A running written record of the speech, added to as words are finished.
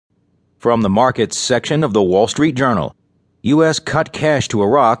From the markets section of the Wall Street Journal, U.S. cut cash to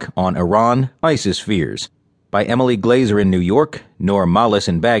Iraq on Iran, ISIS fears, by Emily Glazer in New York, Noor Mallis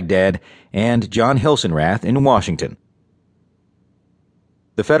in Baghdad, and John Hilsenrath in Washington.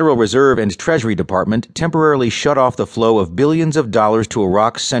 The Federal Reserve and Treasury Department temporarily shut off the flow of billions of dollars to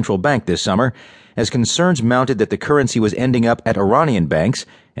Iraq's central bank this summer as concerns mounted that the currency was ending up at Iranian banks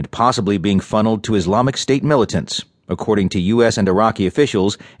and possibly being funneled to Islamic State militants, according to U.S. and Iraqi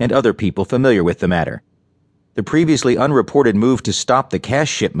officials and other people familiar with the matter. The previously unreported move to stop the cash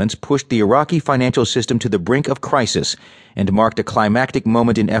shipments pushed the Iraqi financial system to the brink of crisis and marked a climactic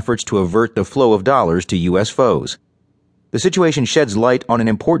moment in efforts to avert the flow of dollars to U.S. foes. The situation sheds light on an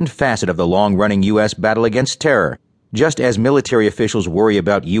important facet of the long-running U.S. battle against terror. Just as military officials worry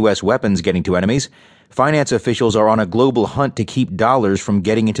about U.S. weapons getting to enemies, finance officials are on a global hunt to keep dollars from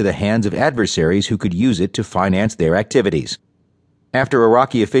getting into the hands of adversaries who could use it to finance their activities. After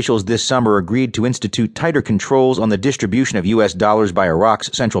Iraqi officials this summer agreed to institute tighter controls on the distribution of U.S. dollars by Iraq's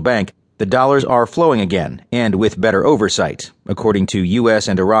central bank, the dollars are flowing again, and with better oversight, according to U.S.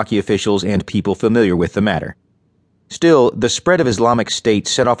 and Iraqi officials and people familiar with the matter. Still, the spread of Islamic State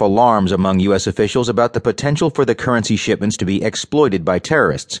set off alarms among U.S. officials about the potential for the currency shipments to be exploited by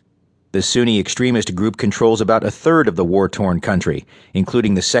terrorists. The Sunni extremist group controls about a third of the war-torn country,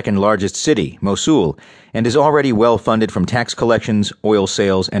 including the second-largest city, Mosul, and is already well-funded from tax collections, oil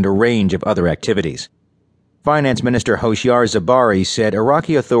sales, and a range of other activities. Finance Minister Hoshyar Zebari said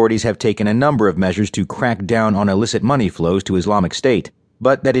Iraqi authorities have taken a number of measures to crack down on illicit money flows to Islamic State,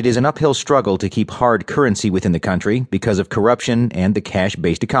 but that it is an uphill struggle to keep hard currency within the country because of corruption and the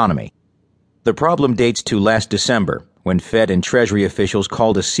cash-based economy. The problem dates to last December, when Fed and Treasury officials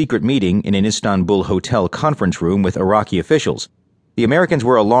called a secret meeting in an Istanbul hotel conference room with Iraqi officials. The Americans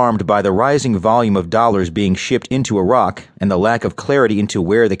were alarmed by the rising volume of dollars being shipped into Iraq and the lack of clarity into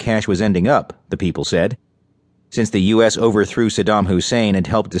where the cash was ending up, the people said. Since the U.S. overthrew Saddam Hussein and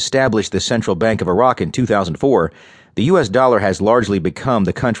helped establish the Central Bank of Iraq in 2004, the U.S. dollar has largely become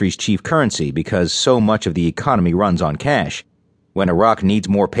the country's chief currency because so much of the economy runs on cash. When Iraq needs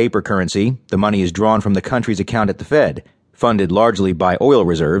more paper currency, the money is drawn from the country's account at the Fed, funded largely by oil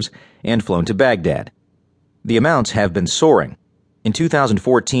reserves, and flown to Baghdad. The amounts have been soaring. In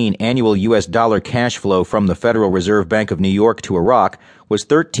 2014, annual U.S. dollar cash flow from the Federal Reserve Bank of New York to Iraq was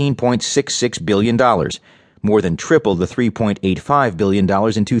 $13.66 billion, more than triple the $3.85 billion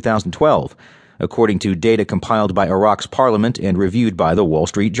in 2012, according to data compiled by Iraq's parliament and reviewed by the Wall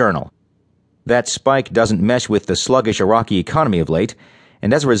Street Journal. That spike doesn't mesh with the sluggish Iraqi economy of late,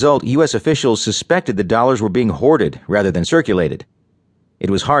 and as a result, U.S. officials suspected the dollars were being hoarded rather than circulated.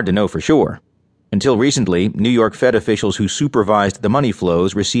 It was hard to know for sure. Until recently, New York Fed officials who supervised the money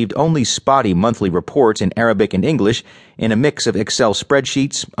flows received only spotty monthly reports in Arabic and English in a mix of Excel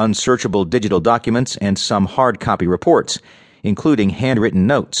spreadsheets, unsearchable digital documents, and some hard copy reports, including handwritten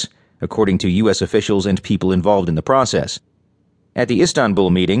notes, according to U.S. officials and people involved in the process. At the Istanbul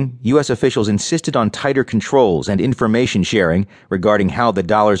meeting, U.S. officials insisted on tighter controls and information sharing regarding how the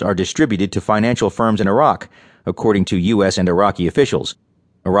dollars are distributed to financial firms in Iraq, according to U.S. and Iraqi officials.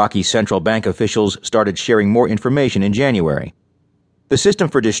 Iraqi central bank officials started sharing more information in January. The system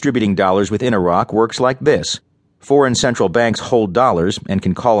for distributing dollars within Iraq works like this. Foreign central banks hold dollars and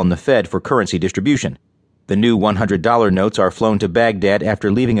can call on the Fed for currency distribution. The new $100 notes are flown to Baghdad after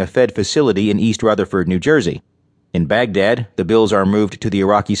leaving a Fed facility in East Rutherford, New Jersey. In Baghdad, the bills are moved to the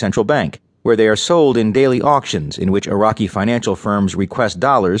Iraqi Central Bank, where they are sold in daily auctions in which Iraqi financial firms request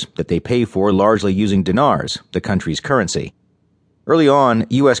dollars that they pay for largely using dinars, the country's currency. Early on,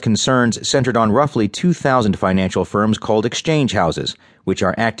 U.S. concerns centered on roughly 2,000 financial firms called exchange houses, which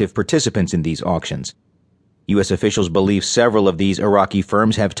are active participants in these auctions. U.S. officials believe several of these Iraqi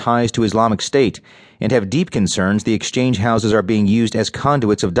firms have ties to Islamic State and have deep concerns the exchange houses are being used as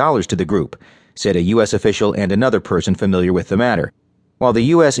conduits of dollars to the group, said a U.S. official and another person familiar with the matter. While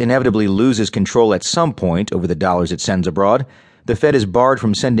the U.S. inevitably loses control at some point over the dollars it sends abroad, the Fed is barred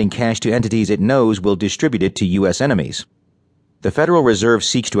from sending cash to entities it knows will distribute it to U.S. enemies. The Federal Reserve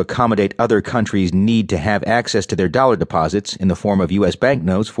seeks to accommodate other countries' need to have access to their dollar deposits in the form of U.S.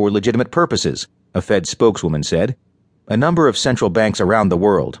 banknotes for legitimate purposes, a Fed spokeswoman said. A number of central banks around the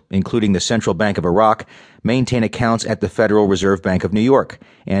world, including the Central Bank of Iraq, maintain accounts at the Federal Reserve Bank of New York,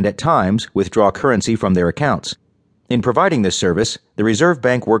 and at times withdraw currency from their accounts. In providing this service, the Reserve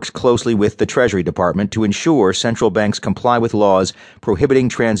Bank works closely with the Treasury Department to ensure central banks comply with laws prohibiting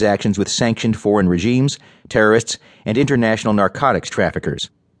transactions with sanctioned foreign regimes, terrorists, and international narcotics traffickers.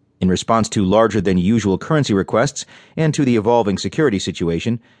 In response to larger-than-usual currency requests and to the evolving security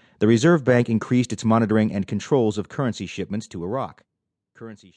situation, the Reserve Bank increased its monitoring and controls of currency shipments to Iraq.